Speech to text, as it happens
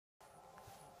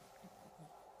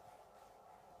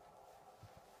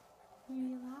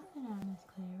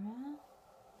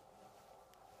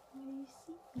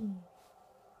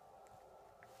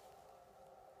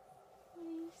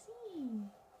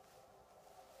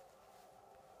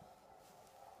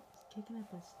Kicking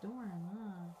up a storm,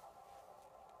 huh?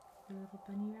 The little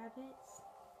bunny rabbits.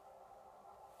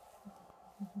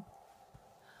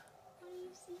 What do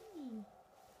you see?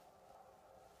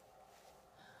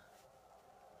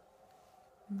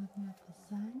 I'm looking at the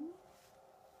sun.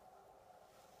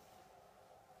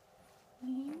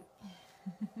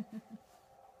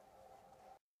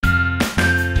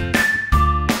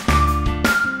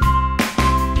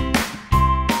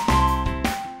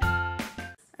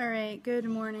 Alright, good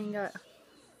morning.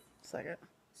 Second.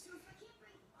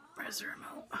 Where's the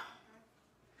remote?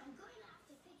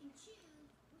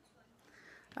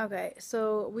 Okay,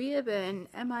 so we have been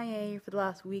MIA for the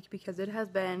last week because it has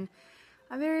been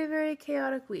a very, very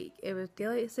chaotic week. It was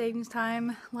daylight savings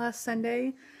time last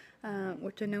Sunday,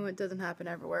 which I know it doesn't happen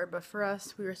everywhere, but for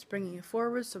us, we were springing it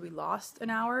forward, so we lost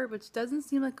an hour, which doesn't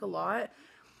seem like a lot,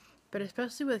 but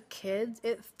especially with kids,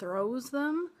 it throws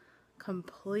them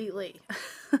completely.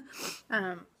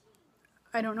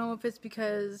 I don't know if it's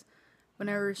because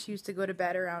whenever she used to go to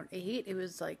bed around 8, it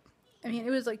was like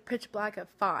pitch black at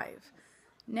 5.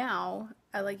 Now,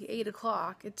 at like 8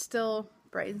 o'clock, it's still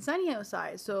bright and sunny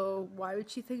outside, so why would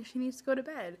she think she needs to go to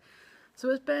bed? So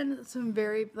it's been some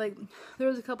very, there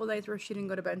was a couple nights where she didn't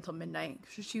go to bed until midnight.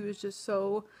 She was just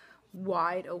so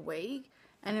wide awake,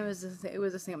 and it was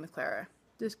the same with Clara.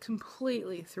 Just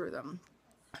completely threw them.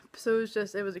 So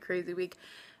it was a crazy week.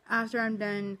 After I'm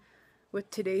done with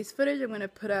today's footage, I'm going to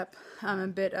put up a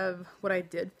bit of what I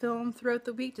did film throughout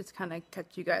the week, just to kind of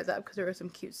catch you guys up, because there was some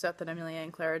cute stuff that Ameliya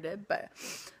and Clara did. But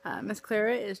Miss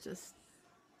Clara is just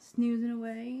snoozing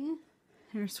away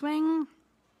in her swing.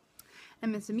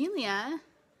 And Miss Ameliya, can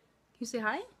you say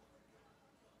hi?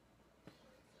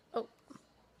 Oh.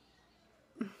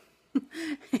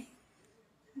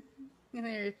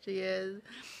 There she is.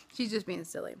 She's just being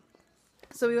silly.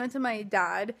 So we went to my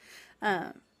dad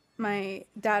and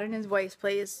his wife's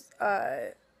place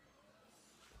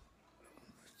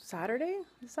Saturday.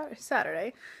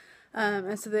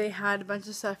 And so they had a bunch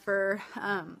of stuff for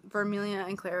Ameliya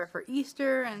and Clara for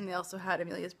Easter, and they also had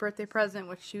Ameliya's birthday present,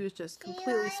 which she was just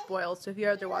completely spoiled. So if you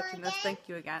guys are watching this, thank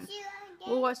you again.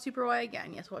 We'll watch Super Y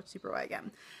again. Yes, we'll watch Super Y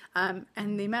again.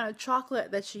 And the amount of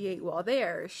chocolate that she ate while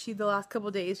there, the last couple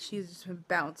of days, she's just been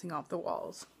bouncing off the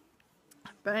walls.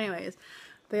 But anyways,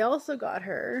 they also got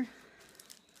her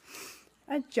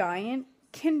a giant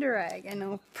Kinder Egg. I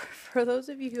know for those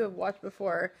of you who have watched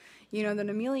before, you know that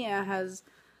Ameliya has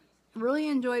really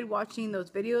enjoyed watching those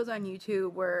videos on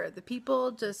YouTube where the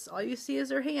people just, all you see is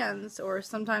their hands, or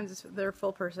sometimes it's their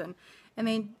full person, and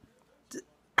they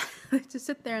just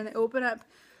sit there and they open up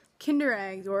Kinder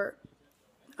Eggs or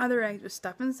other eggs with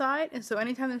stuff inside. And so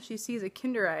anytime that she sees a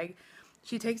Kinder Egg,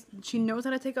 she knows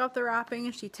how to take off the wrapping,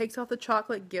 and she takes off the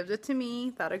chocolate, gives it to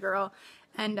me, that a girl,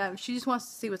 and she just wants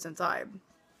to see what's inside.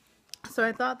 So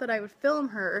I thought that I would film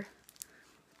her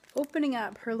opening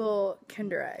up her little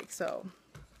Kinder Egg. So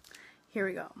here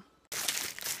we go.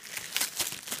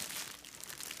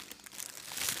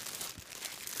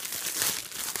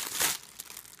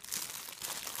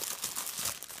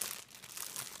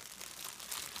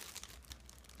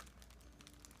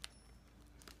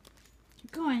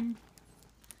 Keep going.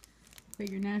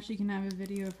 Figure now she can have a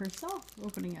video of herself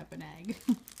opening up an egg.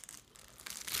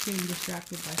 Getting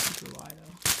distracted by Super Y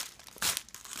though.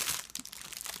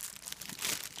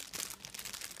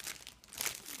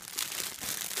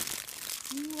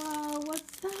 Whoa,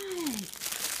 what's that?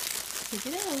 Check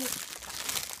it out.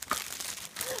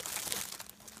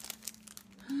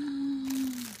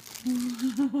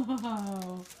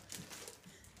 Whoa.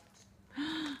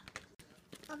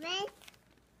 Open?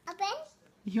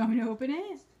 You want me to open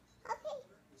it? Okay.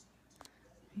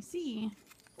 Let me see.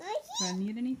 Do I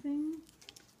need anything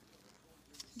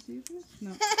to do this?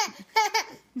 No.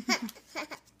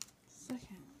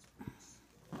 Second.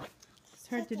 It's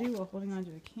hard to do while holding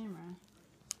onto a camera.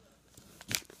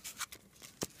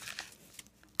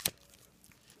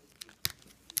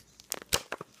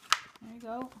 There you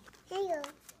go. Here you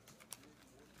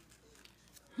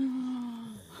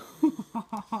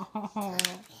Oh,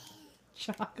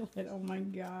 chocolate, oh my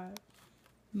god.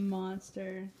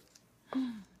 Monster.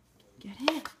 Get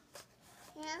it?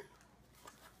 Yeah.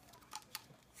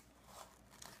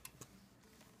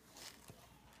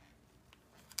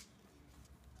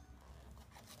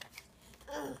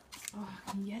 Oh,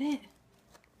 can you get it?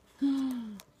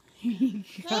 Here you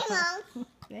go.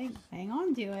 Hey, Mom. Hang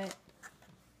on to it.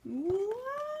 Whoa!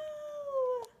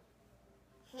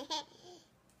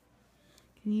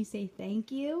 Can you say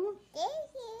thank you? Thank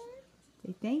you.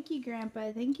 Say thank you,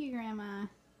 Grandpa. Thank you, Grandma.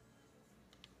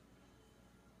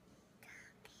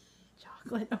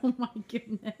 Chocolate. Oh my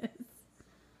goodness.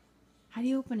 How do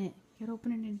you open it? You gotta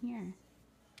open it in here.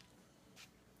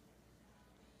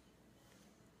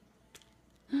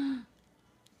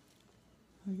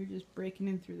 Oh, you're just breaking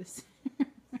in through this.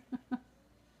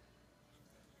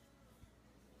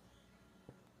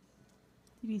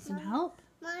 You need some help?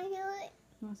 Mom, do it.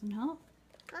 You want some help?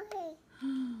 Okay.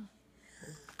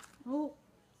 Oh,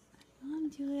 Mom,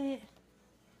 do it.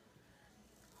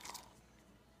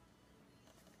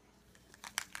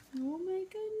 Oh my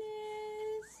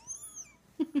goodness.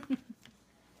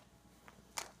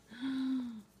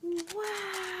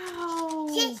 Wow.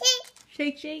 Shake, shake.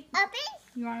 Shake, shake. Open.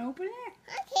 You want to open it?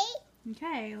 Okay.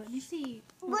 Okay, let me see.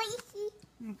 Oh, What do you see?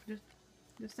 just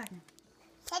a second.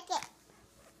 Check it.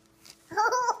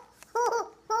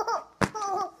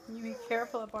 You be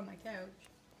careful up on the couch.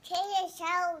 Take it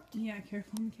out. Yeah,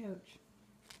 careful on the couch.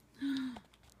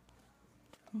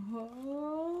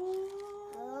 Oh.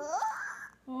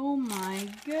 Oh my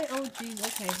good. Oh geez.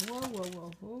 Okay. Whoa, whoa,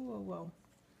 whoa, whoa, whoa, whoa.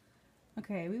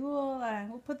 Okay, we will.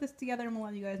 We'll put this together and we'll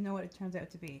let you guys know what it turns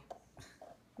out to be.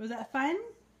 Was that fun?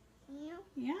 Yeah.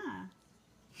 Yeah.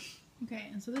 Okay,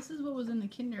 and so this is what was in the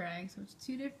Kinder Egg. So it's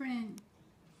two different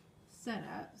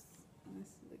setups. This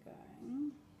is the guy.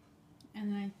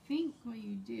 And then I think what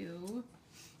you do,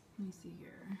 let me see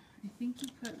here. I think you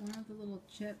put one of the little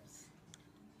chips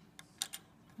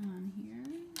on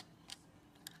here.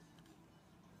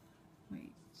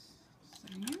 Wait, just a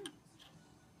second.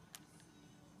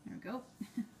 There we go.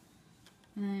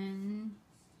 And then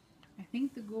I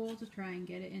think the goal is to try and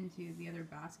get it into the other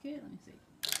basket. Let me see.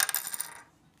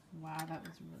 Wow, that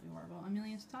was really horrible.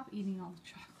 Amelia, stop eating all the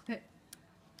chocolate.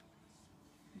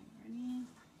 Okay, ready?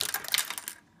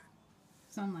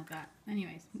 Something like that.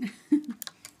 Anyways.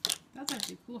 That's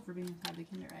actually cool for being inside the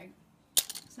Kinder Egg.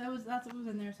 So that's what was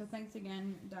in there. So thanks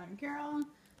again, Don and Carol.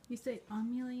 You say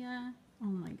Amelia. Oh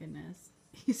my goodness.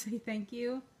 You say thank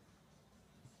you.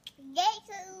 Thank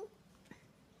you.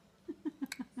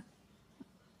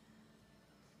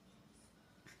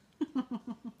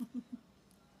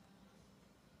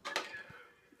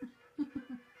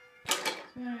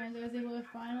 So anyways, I was able to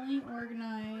finally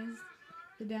organize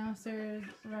the downstairs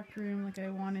rec room like I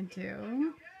wanted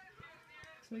to.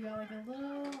 So we got like a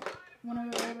little, one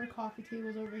of our older coffee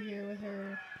tables over here with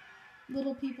her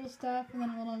little people stuff, and then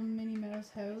a little Minnie Mouse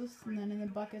house, and then in the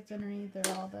buckets underneath there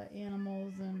are all the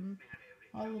animals and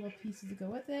all the little pieces that go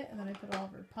with it, and then I put all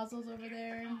of her puzzles over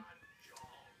there.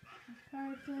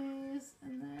 Fireplace,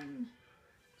 and then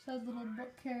she has a little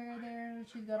book carrier there, and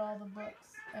she's got all the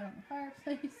books out on the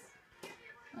fireplace.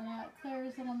 And I got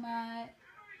Clara's little mat,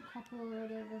 a couple of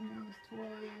other women's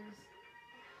toys,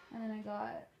 and then I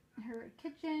got her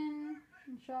kitchen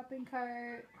and shopping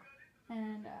cart,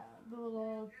 and the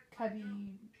little cubby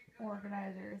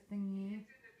organizer thingy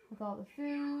with all the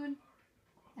food,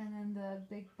 and then the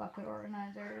big bucket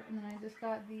organizer, and then I just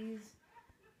got these,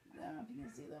 I don't know if you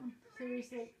can see them, so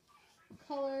there's like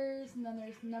colors, and then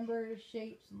there's numbers,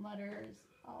 shapes, and letters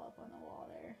all up on the wall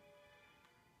there.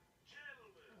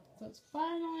 So it's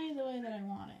finally the way that I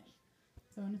want it.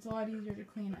 So, and it's a lot easier to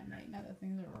clean at night now that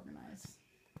things are organized.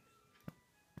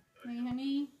 Hey,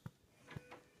 honey?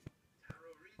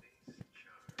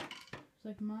 She's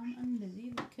like, Mom, I'm busy.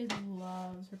 The kid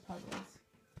loves her puzzles.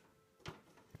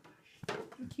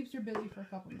 It keeps her busy for a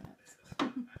couple minutes.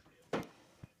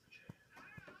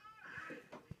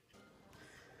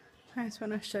 I just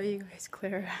want to show you guys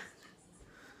Clara.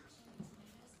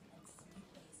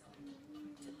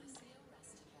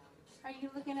 Are you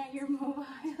looking at your mobile?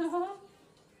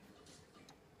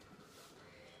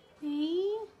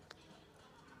 Hey?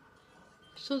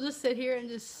 She'll just sit here and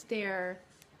just stare.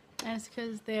 And it's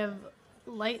because they have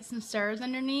lights and stars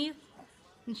underneath.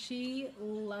 And she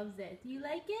loves it. Do you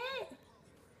like it?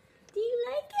 Do you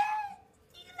like it?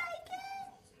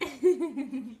 Do you like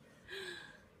it?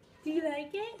 Do you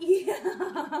like it? Yeah.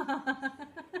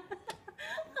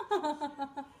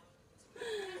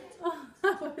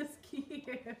 Oh, that was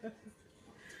cute.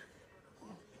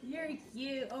 You're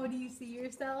cute. Oh, do you see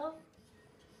yourself?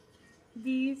 Do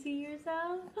you see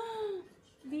yourself?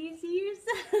 Do you see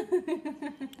yourself?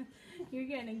 You're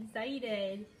getting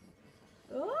excited.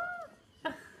 Oh.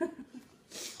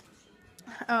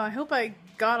 Oh, I hope I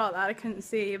got all that. I couldn't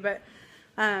see, but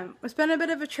it's been a bit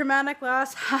of a traumatic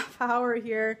last half hour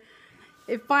here.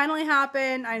 It finally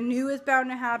happened. I knew it was bound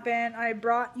to happen.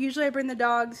 Usually I bring the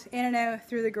dogs in and out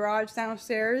through the garage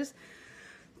downstairs.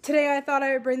 Today I thought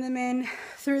I would bring them in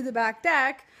through the back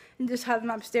deck and just have them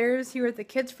upstairs here with the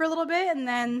kids for a little bit, and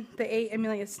then they ate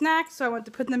Amelia's snacks, so I went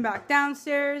to put them back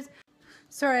downstairs.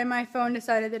 Sorry, my phone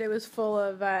decided that it was full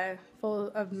of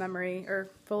memory, or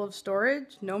full of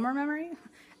storage, no more memory,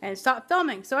 and it stopped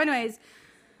filming. So anyways,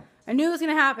 I knew it was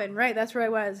going to happen, right? That's where I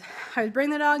was. I was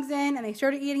bringing the dogs in, and they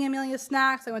started eating Amelia's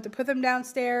snacks. I went to put them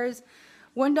downstairs.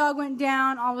 One dog went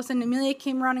down. All of a sudden, Amelia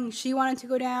came running. She wanted to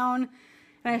go down.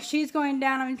 And as she's going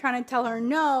down, I'm trying to tell her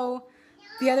no.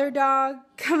 The other dog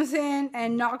comes in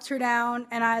and knocks her down.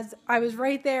 And as I was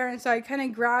right there, and so I kind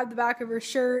of grabbed the back of her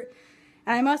shirt.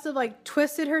 And I must have, like,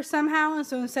 twisted her somehow. And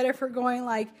so instead of her going,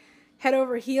 like, head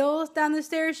over heels down the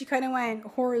stairs, she kind of went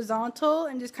horizontal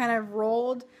and just kind of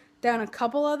rolled down a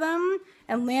couple of them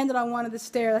and landed on one of the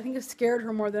stairs. I think it scared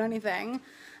her more than anything.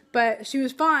 But she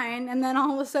was fine, and then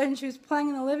all of a sudden she was playing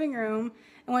in the living room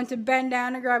and went to bend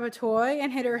down to grab a toy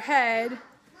and hit her head.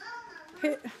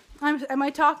 Am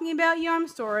I talking about you? I'm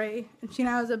sorry. And she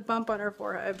now has a bump on her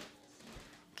forehead.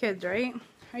 Kids, right?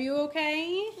 Are you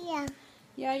okay? Yeah.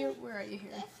 Yeah, where are you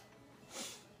here?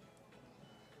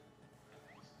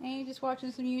 Hey, just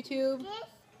watching some YouTube?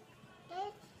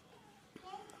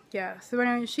 Yeah, so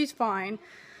anyway, she's fine.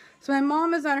 So my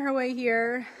mom is on her way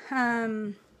here.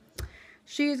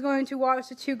 She's going to watch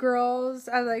the two girls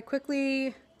as I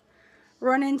quickly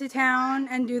run into town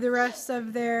and do the rest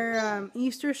of their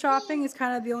Easter shopping. Is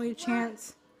kind of the only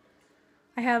chance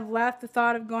I have left. The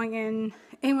thought of going in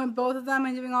with both of them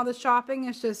and doing all the shopping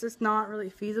is just, it's not really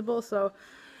feasible. So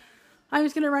I'm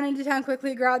just going to run into town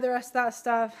quickly, grab the rest of that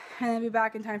stuff, and then be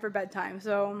back in time for bedtime.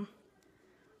 So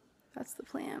that's the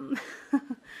plan.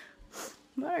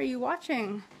 What are you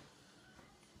watching?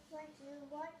 What you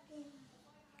watching?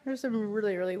 There's some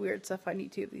really, really weird stuff on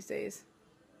YouTube these days.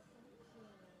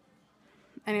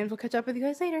 Anyways, we'll catch up with you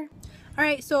guys later.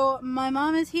 Alright, so my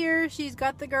mom is here. She's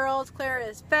got the girls. Clara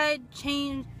is fed,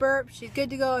 changed, burped. She's good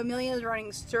to go. Amelia is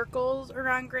running circles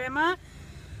around Grandma.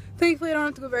 Thankfully, I don't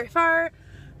have to go very far.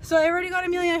 So I already got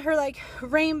Amelia her, like,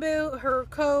 rain boot, her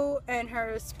coat, and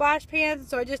her splash pants.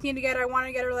 So I just need to get her, I want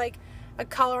to get her, like, a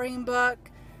coloring book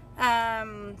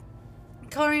and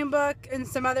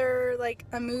some other, like,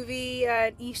 a movie,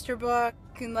 an Easter book,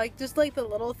 and, like, just, like, the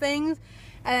little things,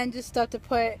 and just stuff to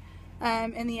put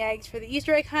in the eggs for the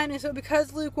Easter egg hunt. And so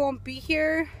because Luke won't be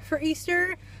here for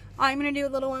Easter, I'm going to do a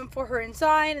little one for her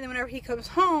inside, and then whenever he comes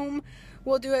home,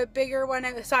 we'll do a bigger one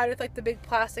outside with, like, the big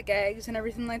plastic eggs and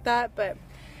everything like that. But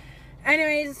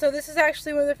anyways, so this is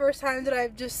actually one of the first times that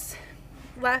I've just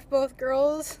left both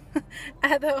girls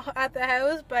at the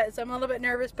house, but so I'm a little bit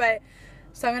nervous, but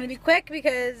so I'm gonna be quick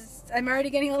because I'm already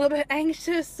getting a little bit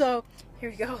anxious. So here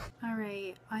we go. All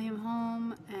right, I am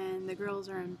home and the girls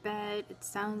are in bed. It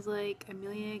sounds like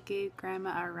Amelia gave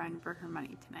Grandma a run for her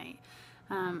money tonight.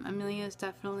 Amelia is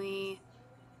definitely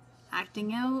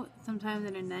acting out, sometimes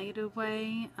in a negative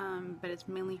way, but it's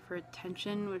mainly for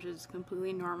attention, which is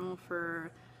completely normal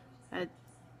for a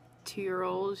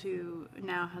 2-year-old who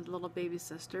now has a little baby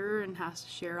sister and has to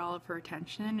share all of her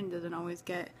attention and doesn't always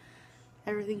get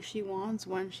everything she wants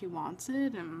when she wants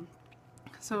it. And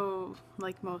so,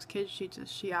 like most kids,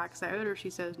 she acts out, or she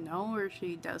says no, or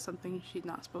she does something she's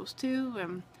not supposed to.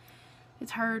 And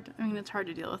it's hard. I mean, it's hard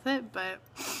to deal with it, but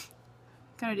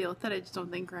gotta deal with it. I just don't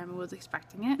think Grandma was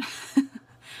expecting it.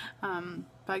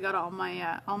 But I got all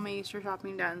my Easter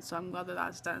shopping done, so I'm glad that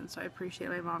that's done. So I appreciate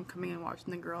my mom coming and watching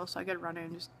the girls, so I could run in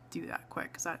and just do that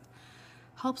quick, because that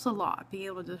helps a lot, being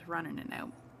able to just run in and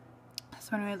out.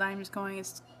 So anyways, I'm just going,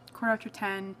 it's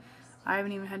 10:15. I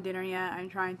haven't even had dinner yet. I'm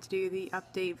trying to do the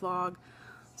update vlog.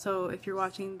 So if you're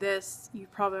watching this,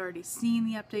 you've probably already seen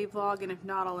the update vlog, and if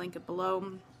not, I'll link it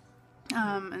below.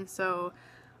 And so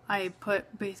I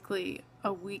put basically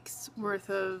a week's worth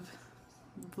of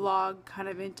vlog kind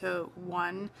of into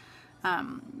one,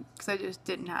 because I just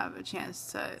didn't have a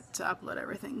chance to upload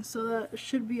everything. So that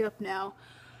should be up now.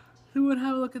 If you want to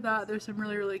have a look at that, there's some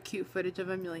really, really cute footage of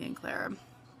Amelia and Clara.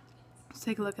 Let's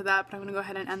take a look at that, but I'm going to go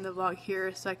ahead and end the vlog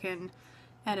here so I can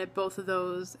edit both of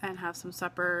those and have some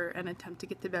supper and attempt to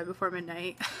get to bed before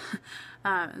midnight.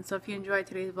 And so if you enjoyed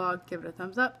today's vlog, give it a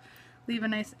thumbs up, leave a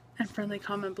nice and friendly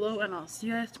comment below, and I'll see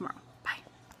you guys tomorrow.